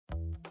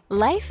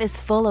Life is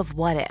full of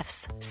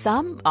what-ifs.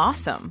 Some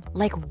awesome,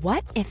 like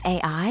what if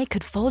AI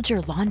could fold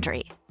your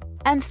laundry?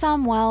 And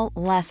some, well,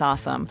 less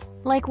awesome,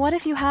 like what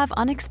if you have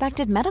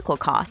unexpected medical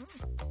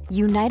costs?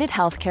 United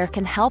Healthcare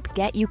can help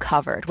get you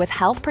covered with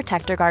Health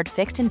Protector Guard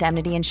fixed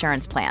indemnity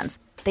insurance plans.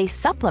 They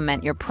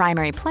supplement your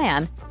primary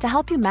plan to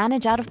help you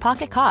manage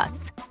out-of-pocket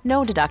costs.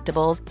 No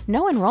deductibles,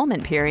 no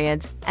enrollment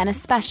periods, and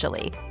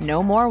especially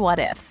no more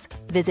what-ifs.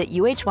 Visit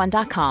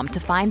uh1.com to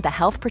find the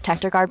Health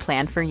Protector Guard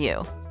plan for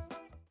you.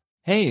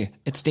 Hey,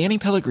 it's Danny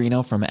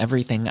Pellegrino from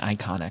Everything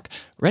Iconic.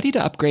 Ready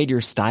to upgrade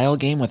your style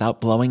game without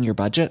blowing your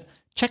budget?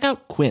 Check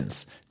out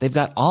Quince. They've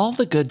got all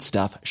the good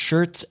stuff,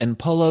 shirts and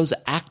polos,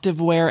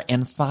 activewear,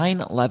 and fine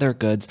leather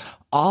goods,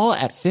 all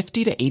at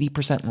 50 to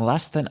 80%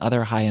 less than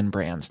other high-end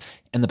brands.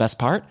 And the best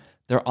part?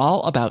 They're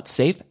all about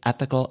safe,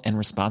 ethical, and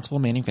responsible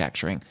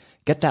manufacturing.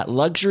 Get that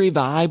luxury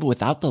vibe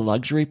without the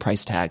luxury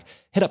price tag.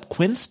 Hit up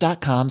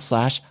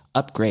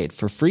quince.com/upgrade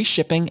for free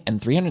shipping and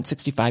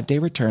 365-day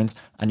returns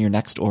on your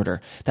next order.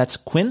 That's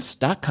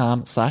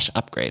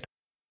quince.com/upgrade.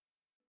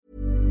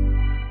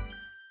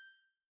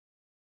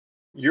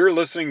 You're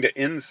listening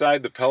to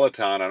Inside the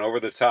Peloton on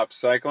Over the Top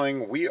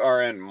Cycling. We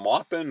are in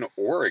Maupin,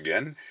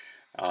 Oregon.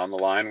 On the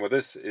line with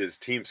us is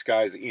Team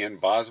Sky's Ian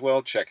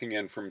Boswell checking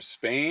in from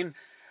Spain.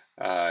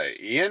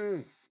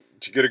 Ian,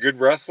 did you get a good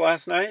rest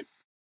last night?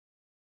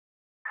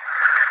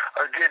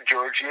 I did,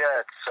 George.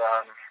 Yeah, it's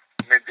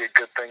maybe a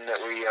good thing that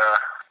we are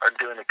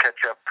doing a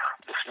catch-up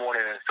this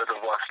morning instead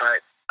of last night.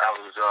 I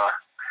was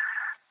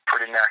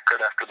pretty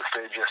knackered after the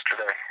stage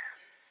yesterday.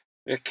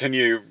 Yeah, can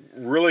you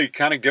really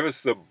kind of give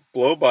us the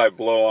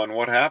blow-by-blow on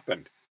what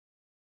happened?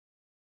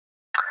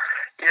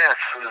 Yes,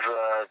 it was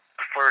the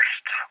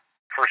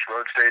first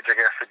road stage, I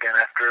guess, again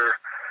after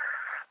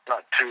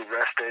not 2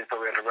 rest days,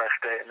 but we had a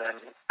rest day, and then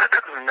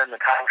the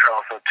time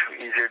trial, so 2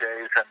 easier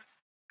days. And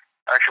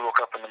I actually woke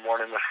up in the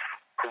morning with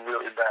a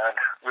really bad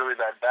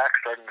back,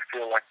 starting to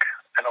feel like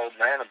an old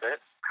man a bit.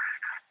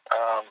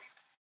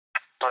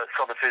 But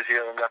saw the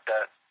physio and got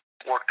that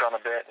worked on a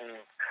bit,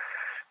 and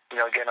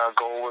again, our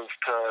goal was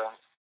to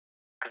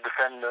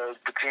defend the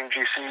Team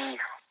GC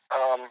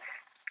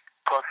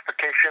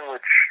classification,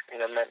 which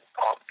meant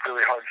a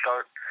really hard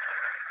start.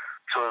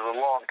 So it was a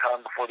long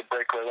time before the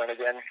breakaway went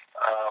again.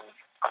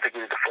 I think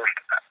we did the first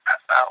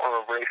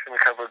hour of racing.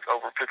 We covered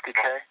over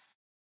 50K.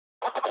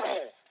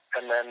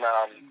 And then,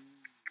 I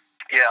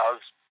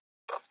was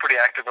pretty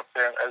active up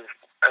there, as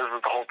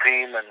was the whole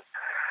team, and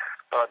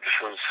I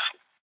just was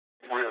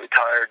really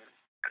tired,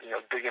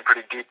 digging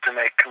pretty deep to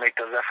make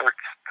those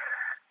efforts.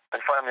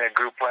 And finally, a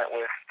group went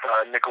with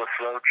Nicholas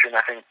Roach and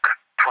I think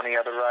 20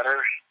 other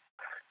riders.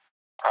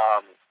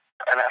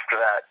 And after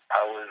that,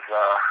 I was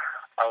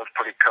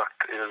pretty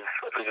cooked. It was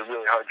a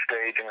really hard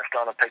stage, and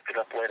Astana picked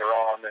it up later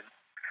on, and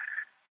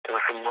there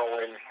was some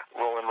rolling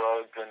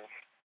roads, and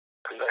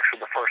it was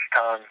actually the first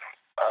time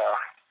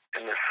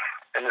in this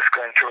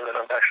Grand Tour that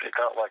I've actually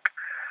felt like,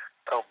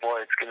 oh boy,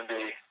 it's going to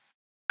be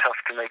tough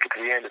to make it to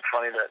the end. It's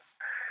funny that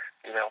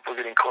we're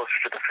getting closer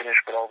to the finish,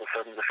 but all of a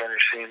sudden the finish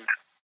seemed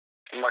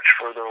much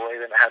further away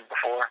than it had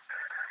before.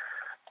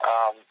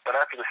 But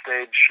after the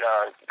stage,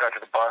 got to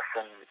the bus,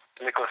 and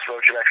Nicholas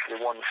Roach had actually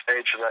won the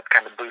stage, so that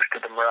kind of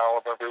boosted the morale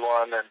of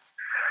everyone. And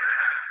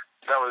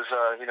that was,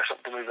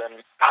 something we've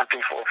been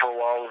hunting for a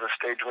while, was a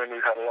stage win.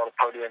 We've had a lot of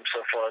podiums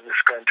so far in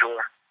this Grand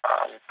Tour,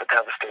 but to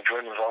have a stage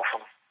win was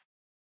awesome.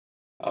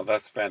 Oh,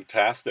 that's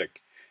fantastic.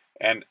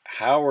 And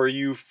how are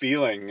you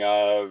feeling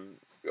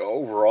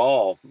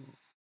overall?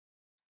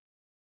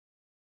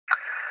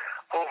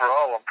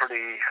 Overall, I'm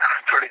pretty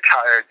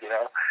tired.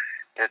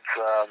 It's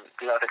I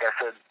think I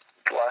said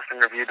the last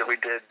interview that we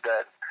did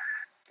that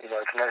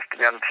it's nice to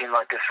be on a team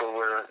like this where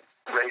we're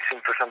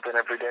racing for something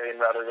every day and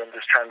rather than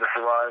just trying to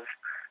survive.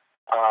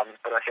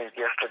 But I think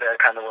yesterday I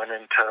kind of went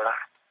into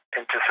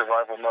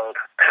survival mode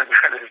and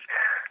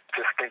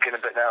just thinking a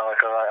bit now,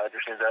 like, all right, I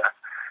just need to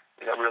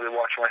really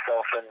watch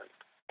myself and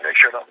make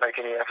sure I don't make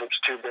any efforts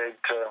too big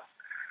to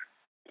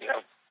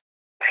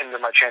hinder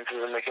my chances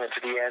of making it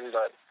to the end.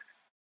 But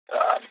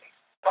it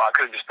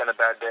could have just been a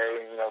bad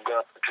day, and go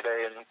up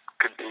today and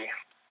could be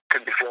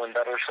feeling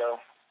better. So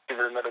give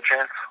it another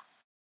chance.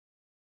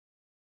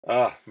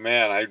 Oh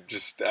man, I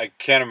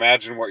can't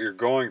imagine what you're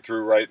going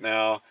through right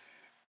now.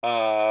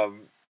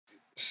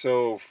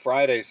 So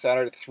Friday,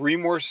 Saturday, 3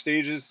 more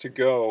stages to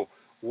go.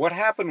 What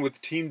happened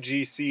with Team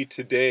GC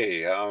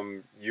today?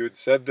 You had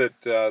said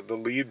that the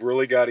lead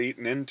really got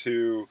eaten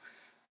into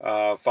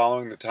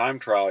following the time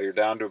trial. You're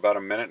down to about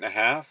a minute and a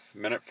half,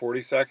 minute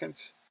 40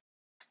 seconds.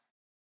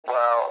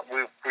 Well,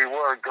 we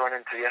were going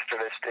into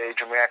yesterday's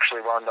stage, and we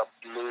actually wound up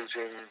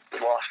losing. We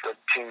lost the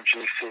Team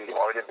GC.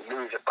 Well, we didn't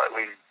lose it, but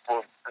we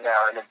were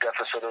now in a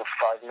deficit of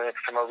 5 minutes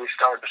from where we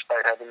started,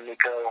 despite having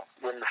Nico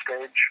win the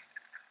stage.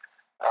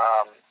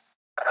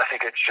 I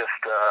think it's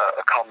just a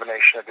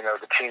combination of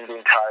the team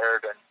being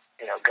tired and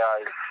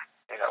guys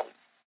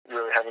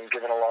really having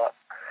given a lot,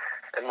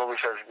 and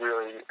Movistar is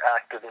really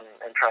active in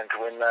trying to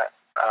win that.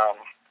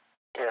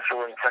 So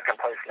we're in second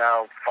place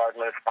now, 5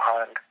 minutes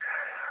behind.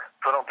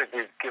 So I don't think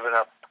we've given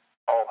up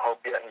all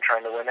hope yet in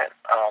trying to win it.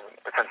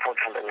 It's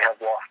unfortunate that we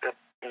have lost it.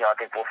 I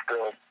think we'll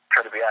still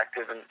try to be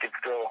active and could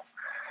still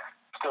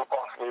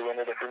possibly win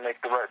it if we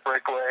make the right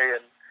breakaway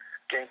and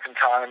gain some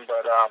time.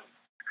 But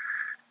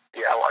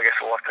well, I guess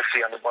we'll have to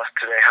see on the bus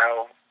today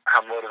how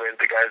motivated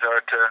the guys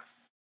are to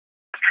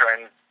try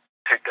and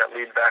take that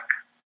lead back.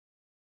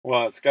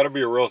 Well, it's got to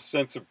be a real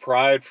sense of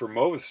pride for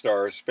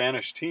Movistar, a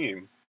Spanish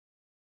team.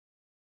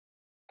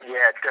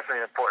 Yeah, it's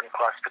definitely an important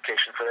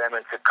classification for them.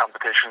 It's a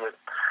competition that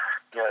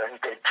I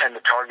think they tend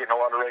to target in a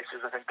lot of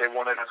races. I think they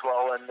won it as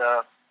well in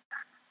the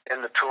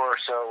Tour.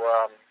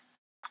 So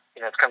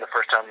it's kind of the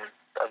first time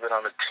I've been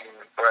on the Team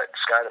Brett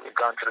Sky that we've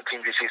gone to the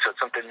Team GC, so it's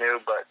something new.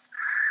 But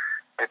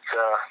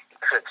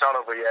it's not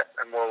over yet,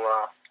 and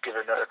we'll give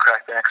it another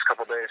crack the next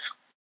couple of days.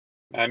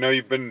 I know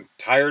you've been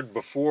tired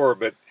before,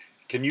 but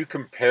can you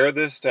compare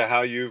this to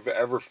how you've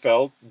ever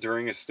felt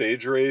during a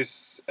stage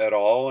race at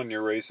all in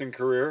your racing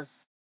career?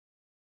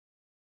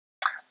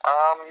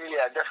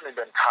 Yeah, I've definitely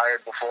been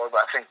tired before,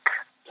 but I think,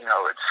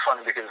 it's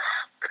funny because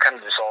it kind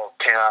of just all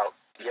came out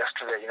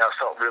yesterday. It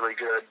felt really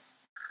good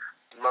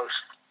most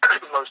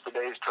of the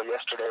days till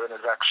yesterday when it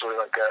was actually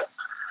like a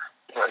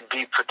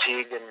deep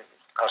fatigue. And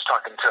I was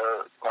talking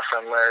to my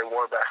friend Larry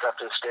Warbass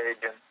after the stage,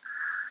 and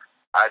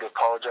I had to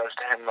apologize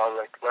to him. I was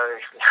like,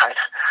 Larry,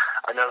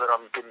 I know that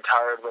I'm getting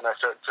tired when I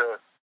start to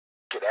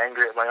get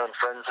angry at my own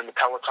friends in the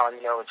peloton,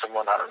 and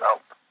someone, I don't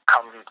know,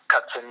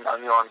 cuts in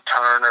on you on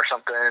turn or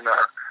something,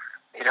 or,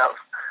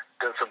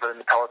 does something in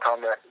the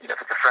peloton that, if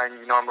it's a friend,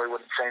 you normally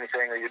wouldn't say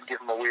anything or you'd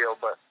give them a wheel,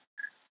 but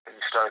when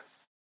you start,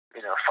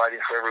 fighting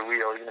for every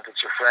wheel, even if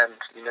it's your friend,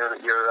 that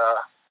you're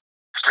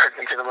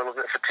starting to get a little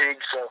bit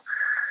fatigued. So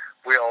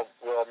we all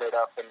made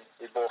up, and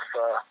we both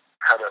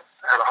had a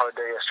hard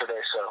day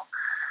yesterday. So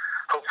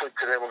hopefully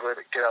today we'll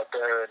get out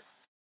there and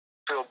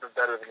feel a bit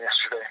better than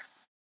yesterday.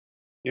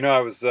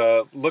 I was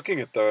looking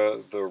at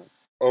the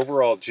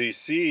overall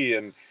GC,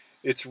 and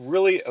it's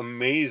really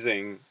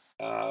amazing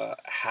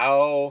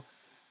how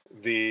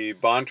the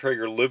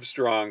Bontrager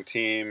Livestrong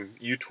team,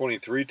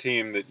 U23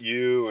 team that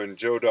you and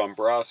Joe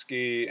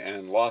Dombrowski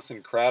and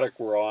Lawson Craddock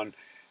were on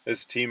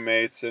as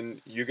teammates,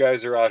 and you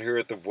guys are out here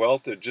at the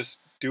Vuelta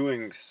just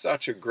doing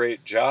such a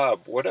great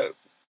job. What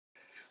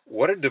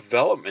a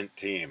development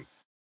team.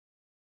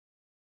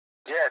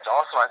 Yeah, it's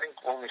awesome. I think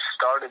when we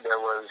started, there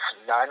was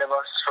 9 of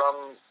us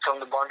from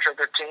the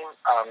Bontrager team.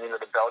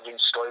 The Belgian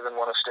Stuyven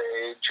won a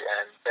stage,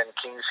 and Ben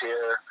King's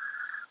here.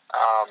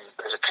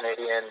 There's a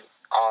Canadian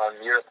on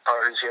Europe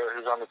who's here,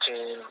 who's on the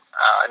team.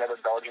 Another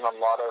Belgian on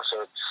Lotto.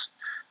 So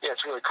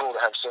it's really cool to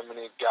have so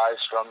many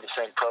guys from the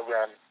same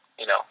program,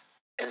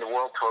 in the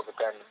World Tour. But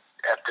then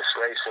at this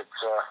race, it's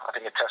I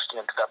think a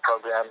testament to that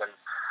program and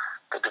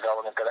the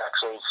development that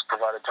Axel's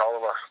provided to all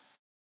of us.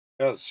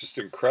 Yeah, it's just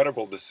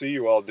incredible to see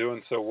you all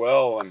doing so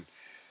well, and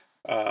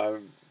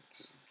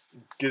just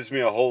gives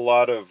me a whole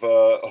lot of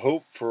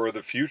hope for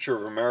the future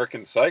of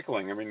American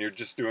cycling. I mean, you're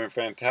just doing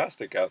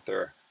fantastic out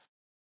there.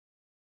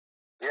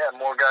 Yeah,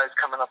 more guys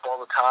coming up all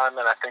the time,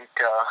 and I think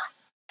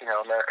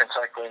American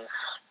cycling's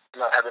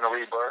not having a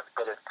rebirth,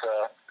 but it's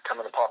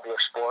becoming a popular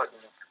sport,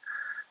 and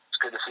it's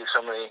good to see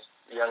so many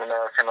young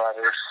American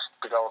riders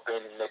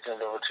developing and making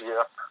it over to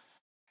Europe.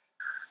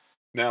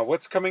 Now,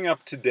 what's coming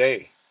up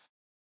today?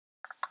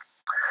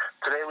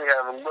 Today we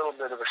have a little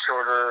bit of a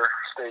shorter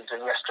stage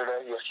than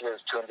yesterday. Yesterday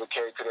was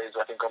 200K. Today's,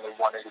 I think, only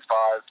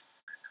 185.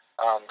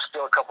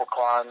 Still a couple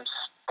climbs,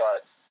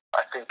 but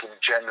I think in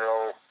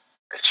general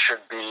it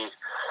should be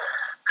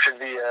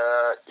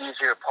a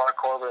easier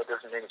parkour, but it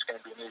doesn't mean it's going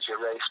to be an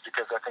easier race,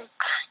 because I think,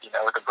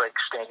 with the break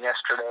staying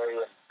yesterday,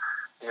 and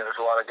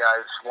there's a lot of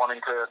guys wanting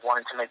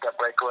to make that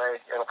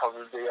breakaway. It'll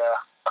probably be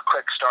a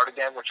quick start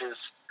again, which is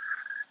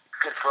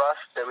good for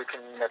us, that we can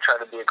try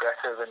to be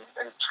aggressive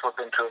and slip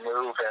into a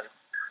move and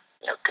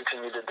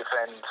continue to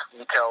defend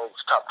Mitel's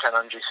top 10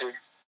 on GC.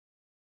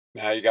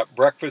 Now you got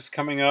breakfast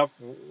coming up.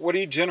 What do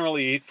you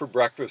generally eat for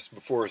breakfast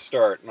before a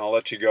start? And I'll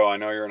let you go. I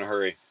know you're in a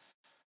hurry.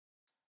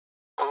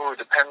 Oh,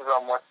 it depends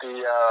on what the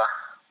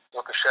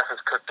chef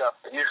has cooked up.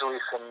 Usually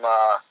some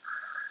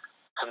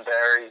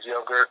berries,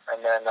 yogurt,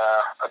 and then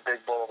a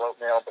big bowl of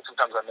oatmeal. But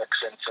sometimes I mix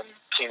in some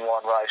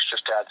quinoa and rice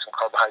just to add some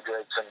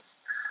carbohydrates and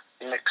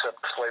mix up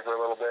the flavor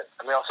a little bit.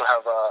 And we also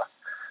have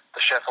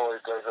the chef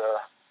always does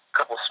a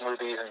couple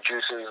smoothies and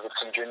juices with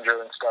some ginger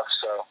and stuff.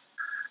 So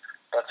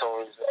that's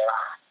always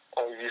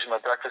usually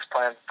my breakfast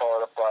plan,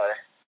 followed up by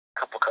a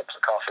couple cups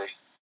of coffee.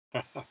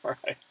 All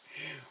right.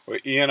 Well,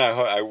 Ian,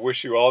 I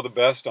wish you all the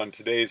best on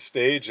today's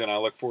stage, and I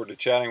look forward to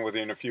chatting with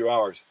you in a few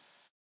hours.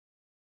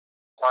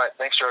 All right.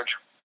 Thanks, George.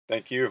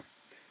 Thank you.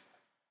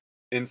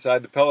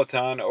 Inside the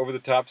Peloton, Over the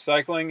Top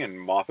Cycling in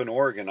Maupin,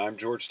 Oregon, I'm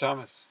George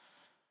Thomas.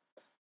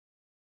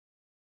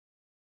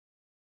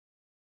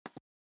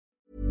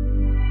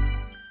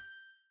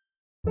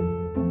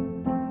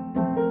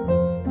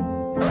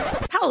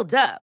 Hold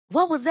up.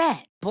 What was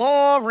that?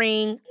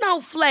 Boring.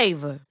 No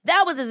flavor.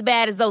 That was as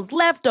bad as those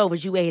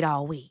leftovers you ate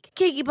all week.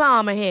 Keke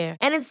Palmer here.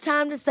 And it's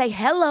time to say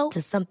hello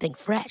to something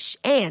fresh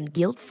and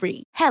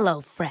guilt-free.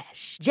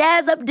 HelloFresh.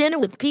 Jazz up dinner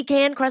with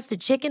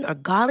pecan-crusted chicken or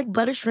garlic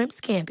butter shrimp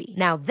scampi.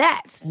 Now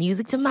that's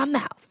music to my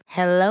mouth.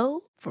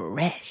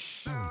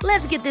 HelloFresh.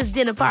 Let's get this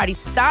dinner party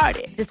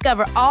started.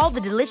 Discover all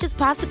the delicious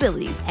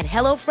possibilities at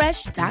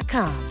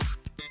HelloFresh.com.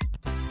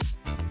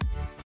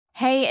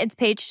 Hey, it's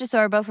Paige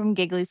DeSorbo from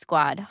Giggly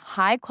Squad.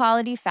 High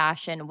quality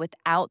fashion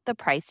without the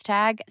price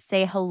tag.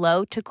 Say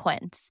hello to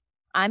Quince.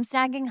 I'm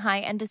snagging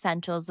high-end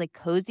essentials like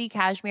cozy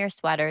cashmere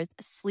sweaters,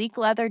 sleek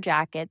leather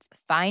jackets,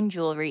 fine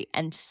jewelry,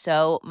 and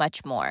so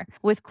much more.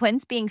 With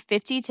Quince being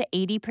 50 to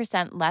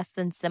 80% less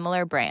than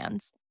similar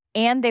brands.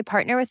 And they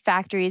partner with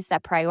factories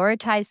that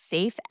prioritize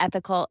safe,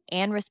 ethical,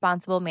 and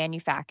responsible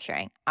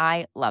manufacturing.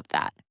 I love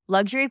that.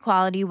 Luxury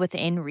quality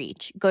within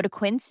reach. Go to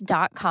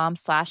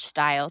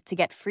quince.com/style to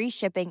get free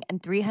shipping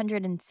and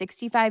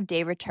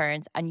 365-day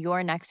returns on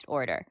your next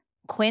order.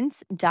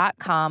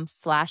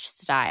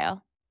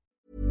 Quince.com/style.